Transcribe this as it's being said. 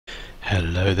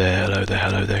Hello there, hello there,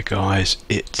 hello there guys.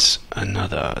 It's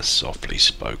another softly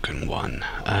spoken one.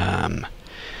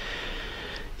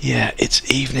 Yeah, it's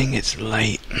evening, it's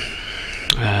late.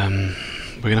 We're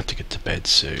gonna have to get to bed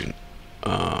soon.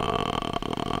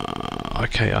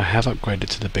 Okay, I have upgraded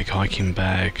to the big hiking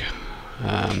bag.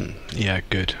 Yeah,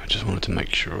 good. I just wanted to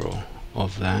make sure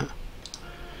of that.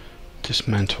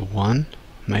 Dismantle one,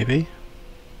 maybe?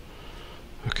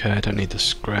 Okay, I don't need the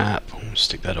scrap. I'll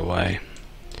stick that away.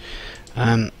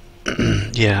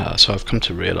 Yeah, so I've come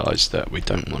to realise that we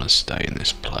don't want to stay in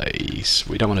this place.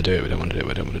 We don't want to do it, we don't want to do it,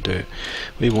 we don't want to do it.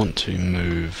 We want to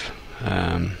move.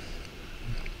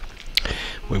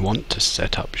 We want to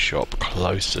set up shop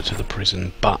closer to the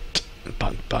prison, but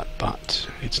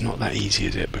it's not that easy,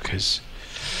 is it? Because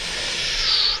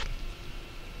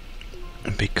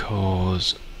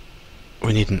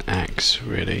we need an axe,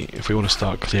 really, if we want to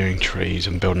start clearing trees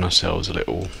and building ourselves a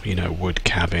little, wood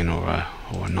cabin or a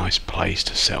nice place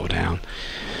to settle down,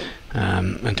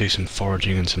 and do some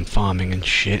foraging and some farming and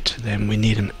shit. Then we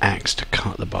need an axe to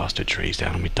cut the bastard trees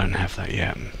down, and we don't have that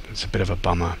yet. It's a bit of a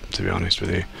bummer, to be honest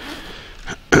with you.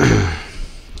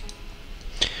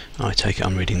 I take it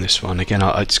I'm reading this one again.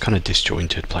 It's kind of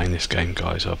disjointed playing this game,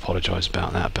 guys. I apologise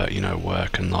about that, but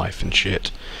work and life and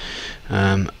shit.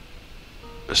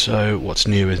 So what's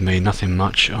new with me? Nothing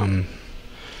much. I'm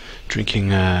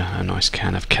drinking a nice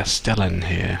can of Castellan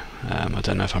here. I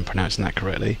don't know if I'm pronouncing that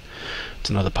correctly. It's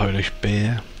another Polish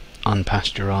beer,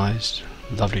 unpasteurised,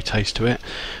 lovely taste to it.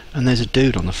 And there's a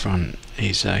dude on the front.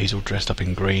 He's all dressed up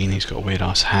in green. He's got a weird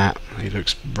ass hat. He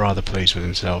looks rather pleased with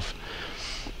himself.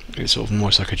 It's sort of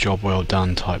almost like a job well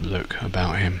done type look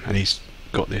about him. And he's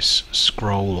got this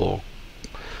scroll or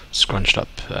scrunched up,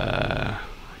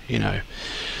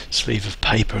 sleeve of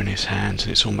paper in his hands,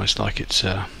 and it's almost like it's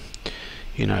a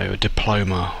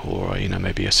diploma or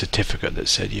maybe a certificate that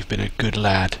said you've been a good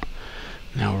lad.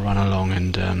 Now run along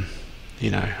and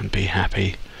and be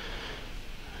happy.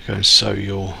 Go and sow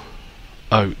your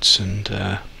oats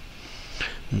and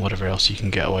whatever else you can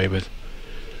get away with.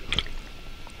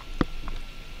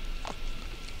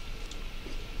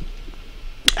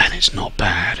 And it's not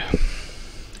bad.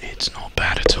 It's not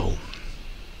bad at all.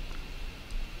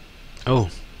 Oh,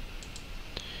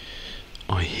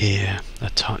 I hear a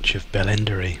touch of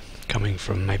bellendery coming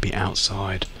from maybe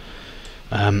outside.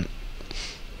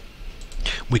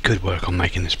 We could work on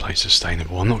making this place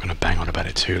sustainable. I'm not going to bang on about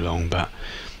it too long, but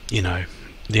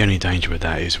the only danger with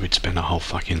that is we'd spend a whole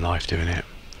fucking life doing it.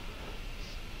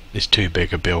 It's too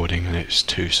big a building and it's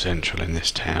too central in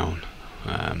this town.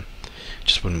 It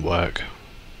just wouldn't work.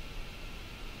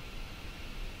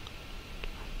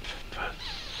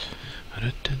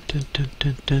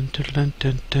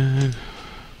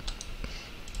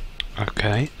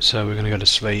 Okay, so we're going to go to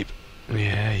sleep.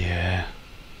 Yeah.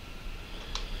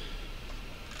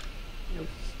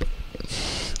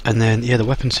 And then, the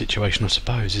weapon situation, I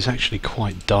suppose, is actually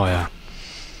quite dire.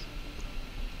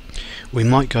 We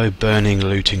might go burning,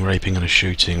 looting, raping and a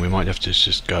shooting. We might have to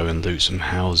just go and loot some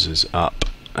houses up.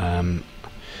 And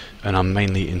I'm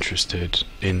mainly interested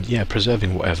in,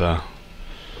 preserving whatever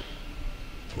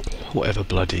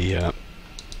bloody,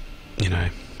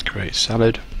 great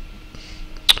salad.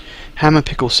 Ham and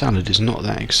pickle salad is not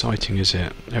that exciting, is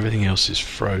it? Everything else is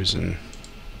frozen.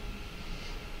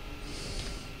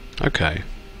 Okay.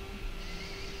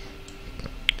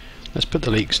 Let's put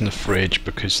the leeks in the fridge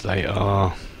because they're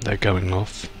going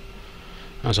off.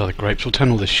 As are the grapes. We'll turn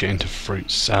all this shit into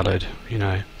fruit salad,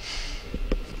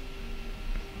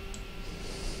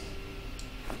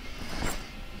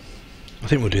 I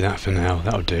think we'll do that for now.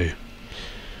 That'll do.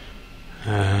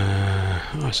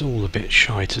 It's all a bit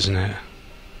shite, isn't it?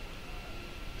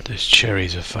 Those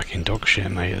cherries are fucking dog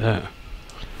shit, mate. That.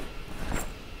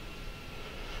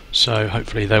 So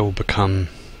hopefully they will become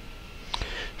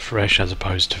fresh as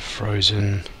opposed to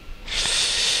frozen.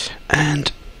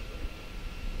 And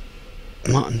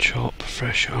mutton chop,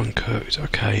 fresh, uncooked.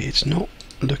 Okay, it's not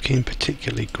looking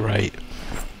particularly great.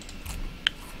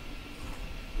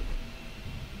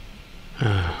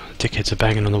 Dickheads are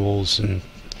banging on the walls and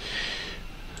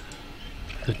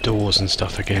the doors and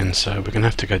stuff again, so we're going to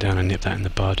have to go down and nip that in the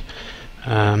bud.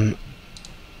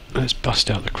 Let's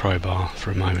bust out the crowbar for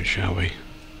a moment, shall we?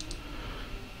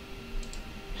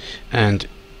 And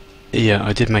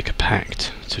I did make a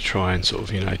pact to try and sort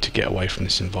of, to get away from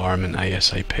this environment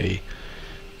ASAP.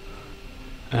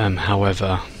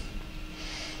 However,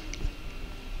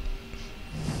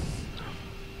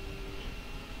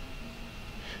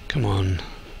 come on,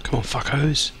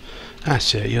 fuckos.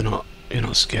 That's it. You're not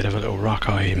scared of a little rock,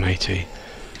 are you, matey?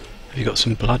 Have you got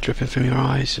some blood dripping from your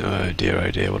eyes? Oh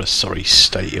dear, what a sorry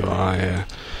state you are.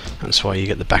 That's why you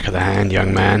get the back of the hand,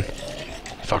 young man.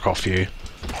 Fuck off, you.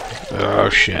 Oh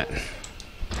shit.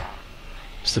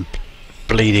 It's the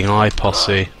bleeding eye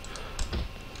posse.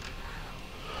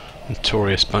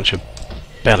 Notorious bunch of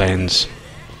bellends.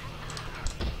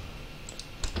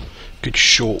 Good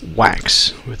short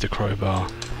whacks with the crowbar.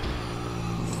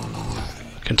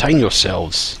 Contain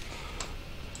yourselves.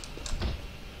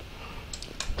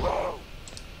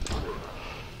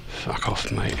 Fuck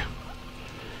off, mate.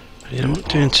 You're not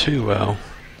doing too well.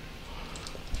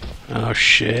 Oh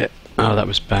shit. Oh, that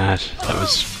was bad.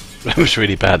 That was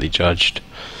really badly judged.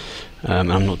 I'm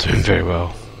not doing very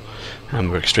well.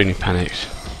 And we're extremely panicked.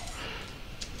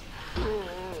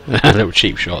 A little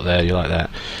cheap shot there, you like that.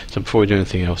 So before we do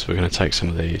anything else, we're going to take some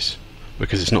of these.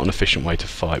 Because it's not an efficient way to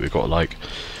fight. We've got like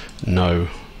no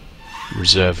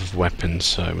reserve of weapons,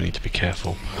 so we need to be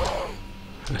careful.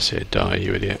 That's it, die,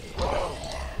 you idiot.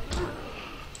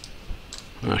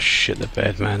 Oh shit, the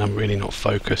bed, man. I'm really not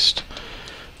focused.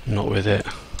 I'm not with it.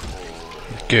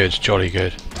 Good, jolly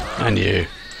good. And you.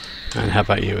 And how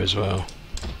about you as well?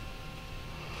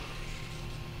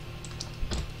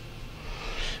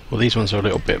 Well, these ones are a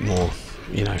little bit more,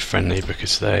 you know, friendly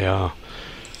because they're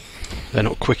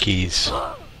not quickies.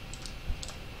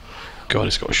 God,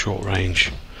 it's got a short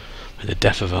range. With the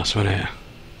death of us, wasn't it?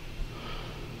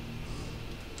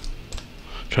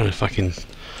 Trying to fucking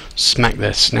smack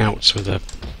their snouts with a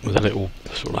little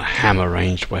sort of like hammer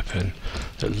ranged weapon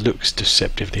that looks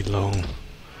deceptively long.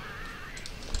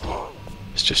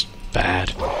 It's just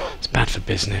bad. It's bad for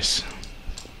business.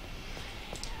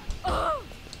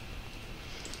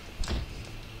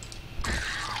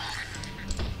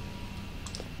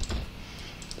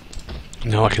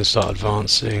 Now I can start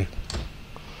advancing.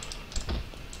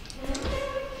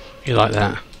 You like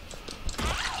that?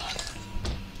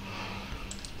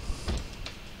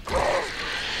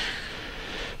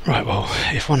 Right, well,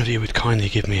 if one of you would kindly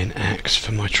give me an axe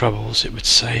for my troubles, it would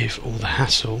save all the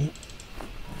hassle.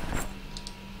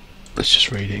 Let's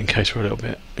just read it in case we're a little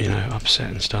bit, you know,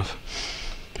 upset and stuff.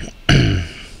 Yeah,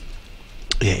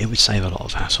 it would save a lot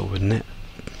of hassle, wouldn't it?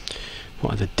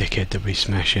 What other dickhead did we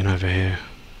smash in over here?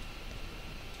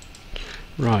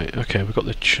 Right, okay, we've got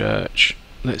the church.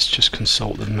 Let's just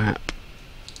consult the map.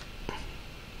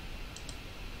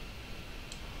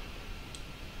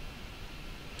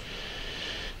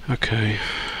 Okay,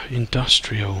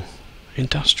 industrial.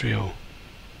 Industrial.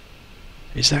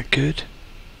 Is that good?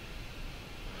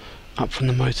 Up from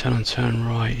the motel and turn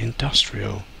right.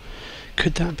 Industrial.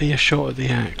 Could that be a shot at the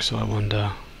axe, I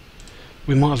wonder?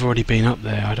 We might have already been up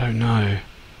there, I don't know.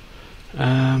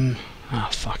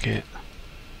 Fuck it.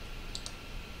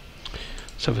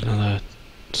 Let's have another,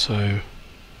 so,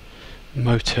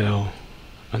 motel,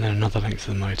 and then another length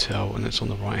of the motel, and it's on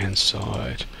the right hand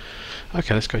side.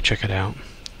 Okay, let's go check it out.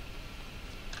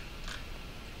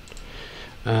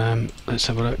 Let's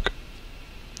have a look.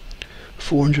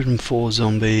 404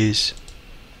 zombies,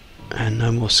 and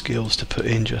no more skills to put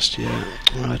in just yet.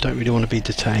 Well, I don't really want to be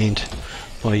detained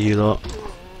by you lot.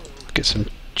 Get some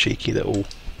cheeky little...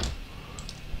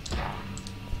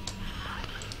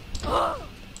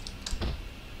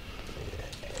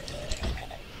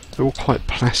 They're all quite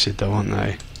placid though, aren't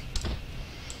they?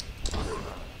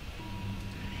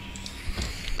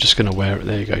 Just going to wear it.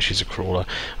 There you go, she's a crawler.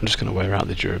 I'm just going to wear out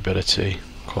the durability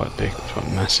quite big, quite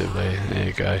massively. There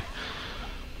you go.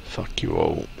 Fuck you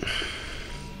all.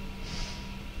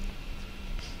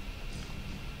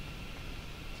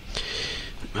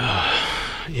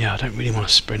 Yeah, I don't really want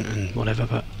to sprint and whatever,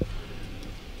 but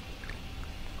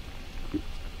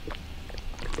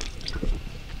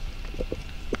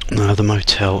no, the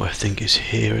motel I think is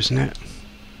here, isn't it?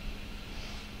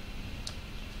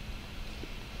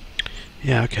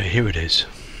 Yeah, okay, here it is.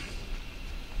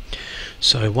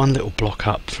 So one little block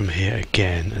up from here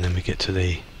again, and then we get to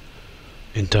the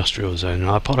industrial zone. And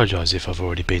I apologise if I've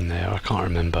already been there. I can't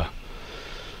remember.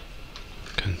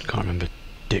 Can't remember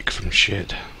dick from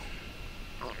shit.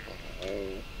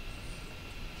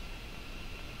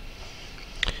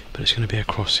 But it's going to be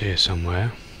across here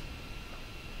somewhere.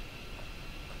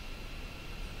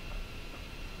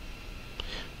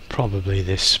 Probably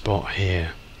this spot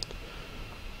here.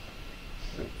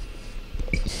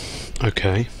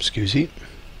 Okay, excuse me.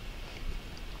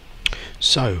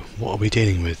 So, what are we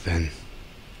dealing with then?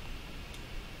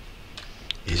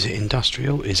 Is it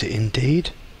industrial? Is it indeed?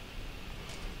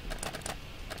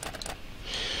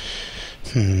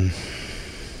 We're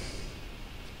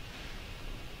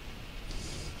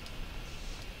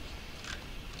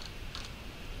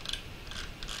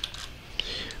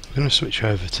going to switch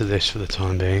over to this for the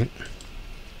time being.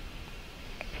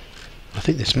 I I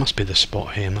think this must be the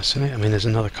spot here, mustn't it? I mean, there's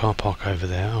another car park over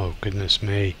there. Oh, goodness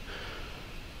me.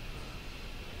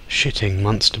 Shitting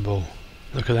Munstable.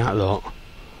 Look at that lot.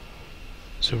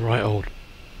 It's a right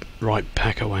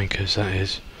pack of wankers, that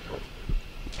is.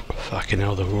 Fucking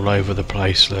hell, they're all over the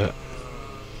place, look.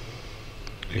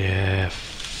 Yeah,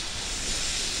 fuck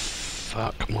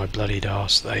my bloody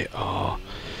arse, they are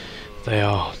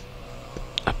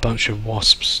a bunch of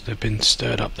wasps. They've been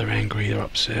stirred up, they're angry, they're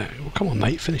upset. Well, come on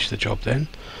mate, finish the job then.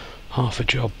 Half a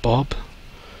job, Bob.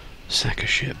 Sack of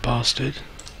shit bastard.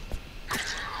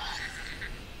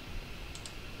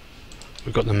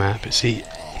 We've got the map, it's the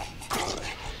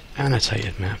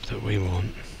annotated map that we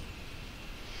want.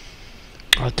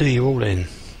 I'll do you all in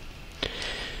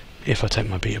if I take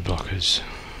my beta blockers.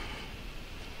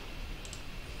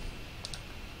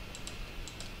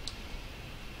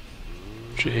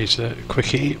 Jeez,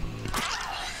 quickie.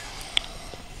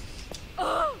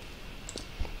 I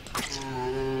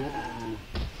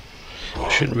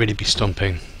shouldn't really be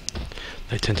stomping.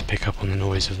 They tend to pick up on the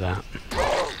noise of that.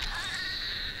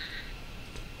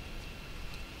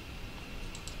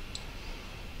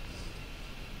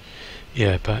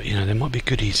 Yeah, but you know, there might be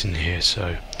goodies in here,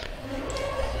 so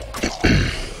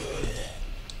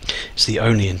it's the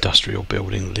only industrial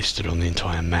building listed on the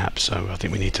entire map, so I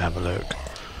think we need to have a look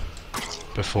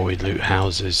before we loot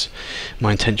houses.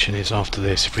 My intention is after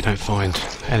this, if we don't find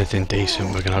anything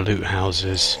decent, we're going to loot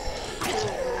houses,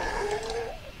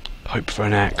 hope for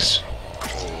an axe.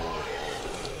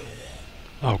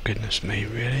 Oh goodness me,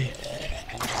 really?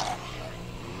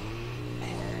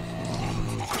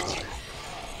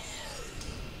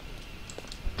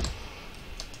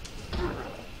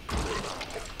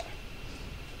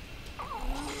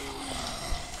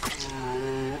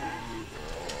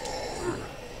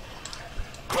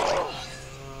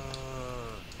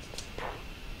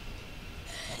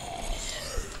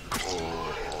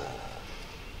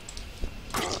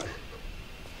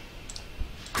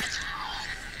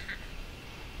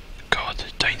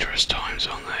 Times,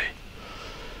 aren't they?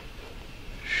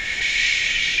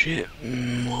 Shit,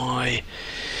 my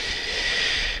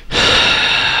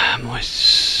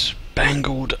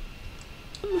spangled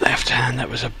left hand. That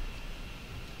was a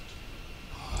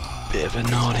bit of a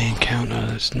gnarly encounter.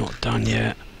 That's not done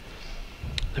yet.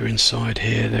 They're inside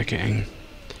here. They're getting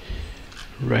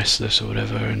restless or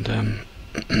whatever, and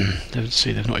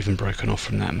they've not even broken off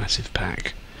from that massive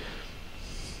pack.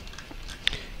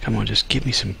 Come on, just give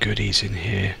me some goodies in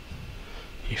here,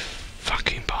 you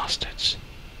fucking bastards.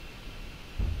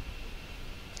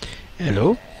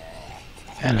 Hello?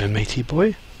 Hello, matey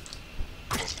boy.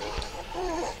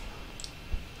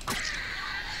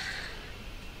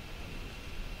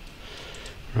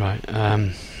 Right,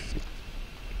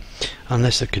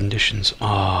 unless the conditions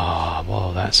are...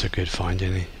 well, that's a good find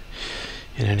in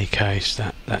any case.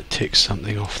 That ticks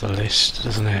something off the list,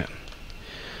 doesn't it?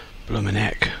 Bloomin'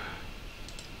 heck.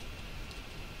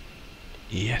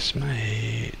 Yes,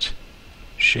 mate.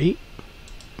 Sheep?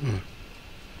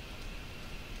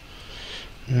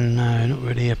 No, not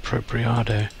really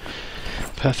appropriado.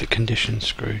 Perfect condition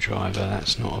screwdriver.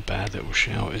 That's not a bad little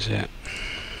shout, is it?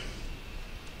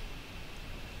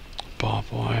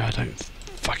 Barbed wire? I don't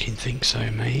fucking think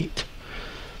so, mate.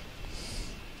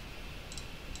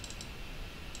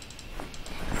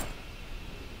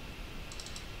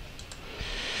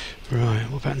 Right,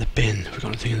 what about in the bin? Have we got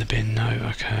anything in the bin? No,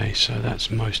 okay, so that's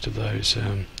most of those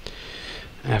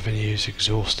avenues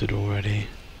exhausted already.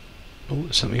 Oh,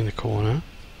 there's something in the corner.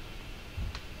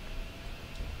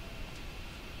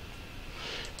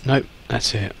 Nope,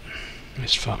 that's it.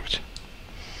 It's fucked.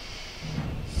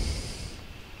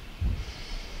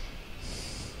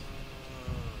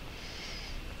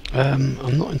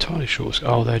 I'm not entirely sure.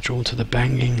 Oh, they're drawn to the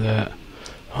banging. The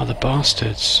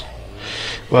bastards.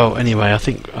 Well, anyway, I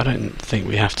don't think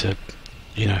we have to,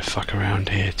 you know, fuck around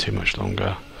here too much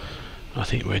longer. I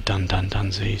think we're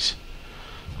dunsies.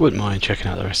 Wouldn't mind checking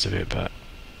out the rest of it, but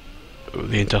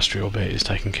the industrial bit is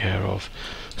taken care of.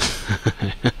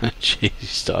 Jeez, he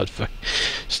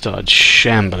started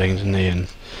shambling, didn't he, and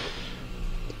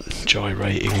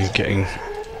gyrating and getting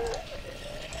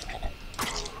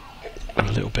a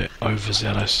little bit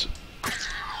overzealous.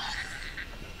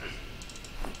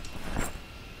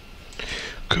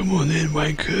 Come on then,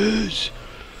 wankers!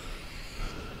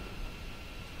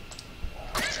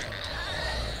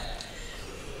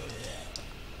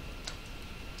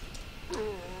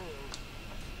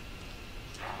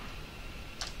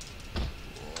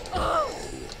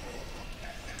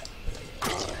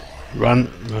 Run,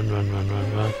 run, run, run,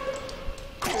 run, run.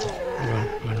 Run,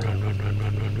 run, run, run, run, run, run,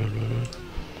 run, run, run.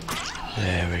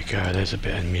 There we go, there's a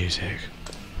bit of music.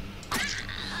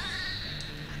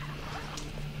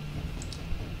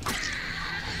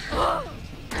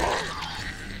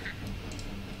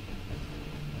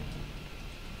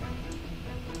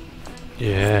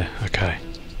 Yeah, okay.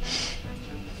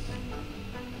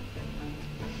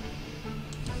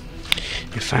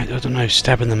 In fact, I don't know,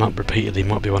 stabbing them up repeatedly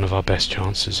might be one of our best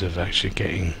chances of actually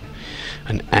getting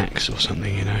an axe or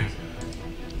something, you know.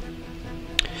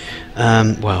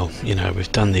 Well, you know,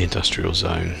 we've done the industrial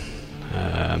zone.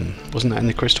 Wasn't that in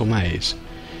the crystal maze?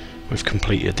 We've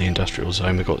completed the industrial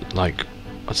zone. We've got, like,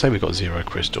 I'd say we've got 0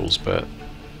 crystals, but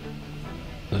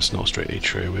that's not strictly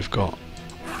true. We've got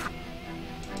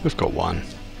 1.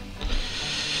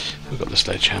 We've got the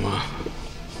sledgehammer.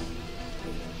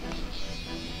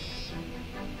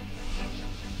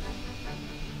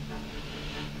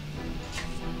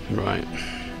 Right.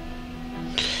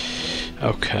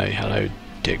 Okay, hello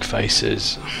dick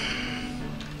faces.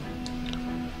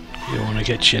 You want to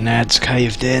get your nads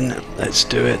caved in? Let's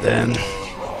do it then.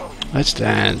 Let's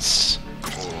dance.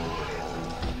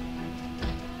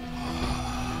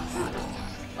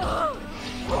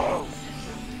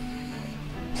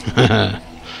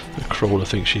 The crawler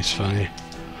thinks she's funny.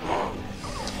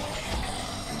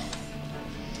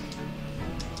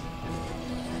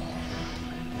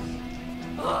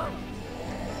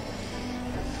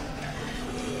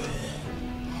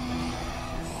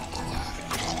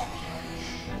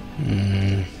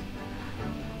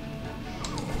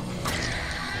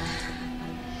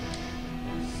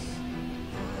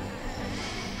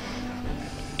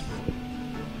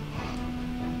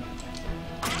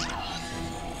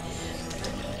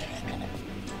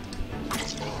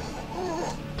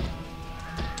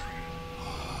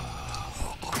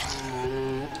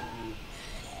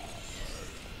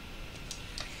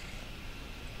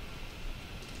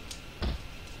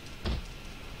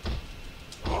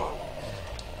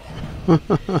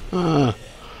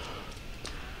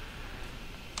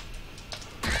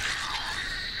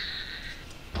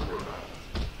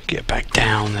 Get back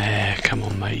down there. Come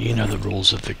on, mate. You know the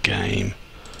rules of the game.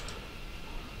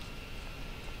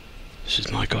 This is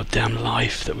my goddamn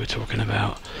life that we're talking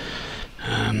about.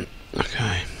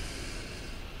 Okay.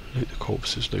 Loot the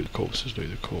corpses, loot the corpses,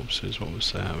 loot the corpses. What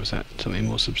was that? Was that something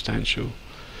more substantial?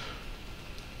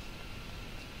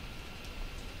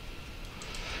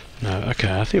 No,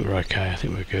 okay, I think we're okay. I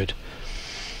think we're good.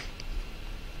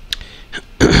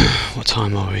 What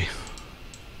time are we?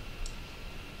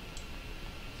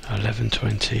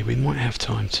 11:20. We might have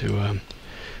time to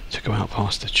go out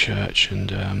past the church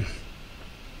and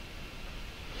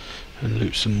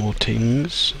loot some more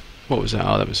things. What was that?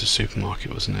 Oh, that was a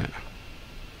supermarket, wasn't it?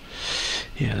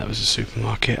 Yeah, that was a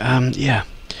supermarket. Yeah.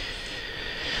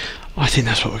 I think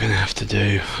that's what we're going to have to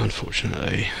do,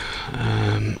 unfortunately.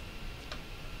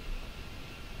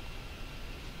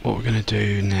 What we're going to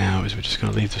do now is we're just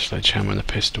going to leave the sledgehammer and the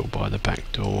pistol by the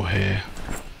back door here.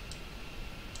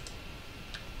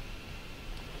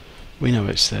 We know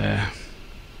it's there.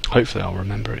 Hopefully I'll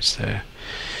remember it's there.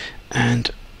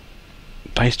 And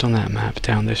based on that map,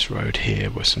 down this road here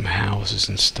were some houses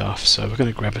and stuff, so we're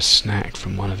going to grab a snack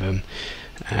from one of them,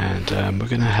 and we're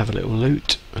going to have a little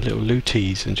loot, a little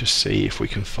looties, and just see if we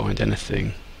can find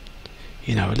anything,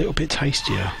 you know, a little bit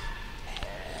tastier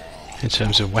in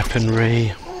terms of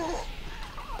weaponry,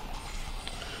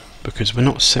 because we're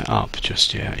not set up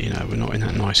just yet, you know, we're not in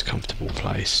that nice comfortable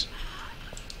place.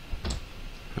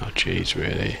 Oh jeez,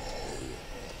 really.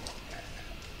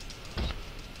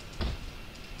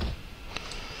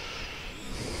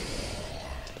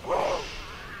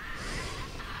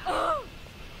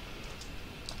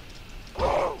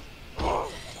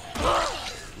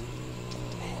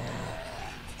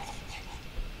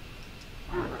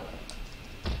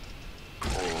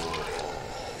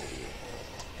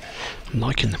 I'm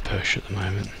liking the push at the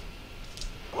moment.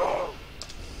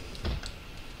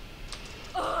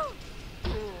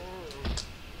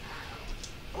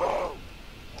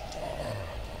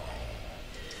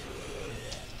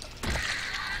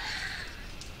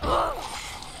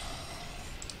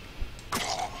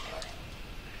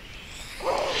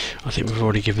 I think we've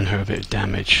already given her a bit of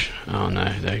damage. Oh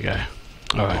no, there you go.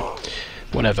 Alright.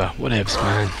 Whatever. Whatevs,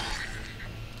 man.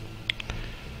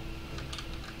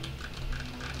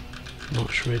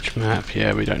 Notch Ridge map.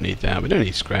 Yeah, we don't need that. We don't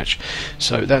need scratch.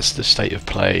 So that's the state of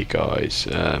play, guys.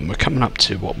 We're coming up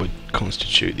to what would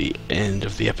constitute the end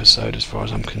of the episode as far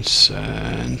as I'm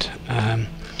concerned.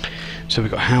 So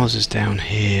we've got houses down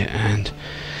here, and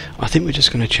I think we're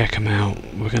just going to check them out.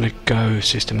 We're going to go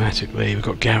systematically. We've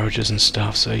got garages and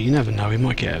stuff, so you never know, we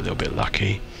might get a little bit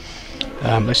lucky.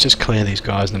 Let's just clear these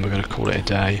guys and then we're going to call it a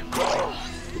day.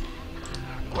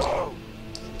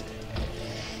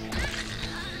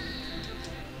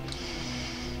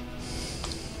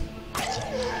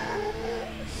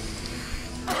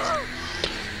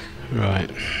 Right.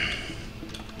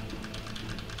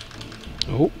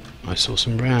 I saw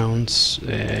some rounds.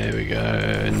 There we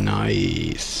go.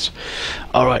 Nice.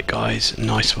 Alright guys,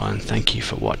 nice one. Thank you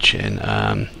for watching.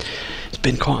 It's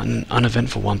been quite an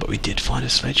uneventful one, but we did find a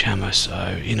sledgehammer,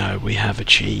 so you know, we have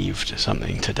achieved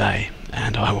something today,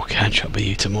 and I will catch up with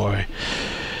you tomorrow.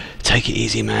 Take it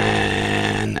easy,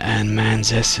 man, and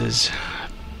manzesses.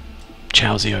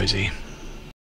 Ciao, Ozzy.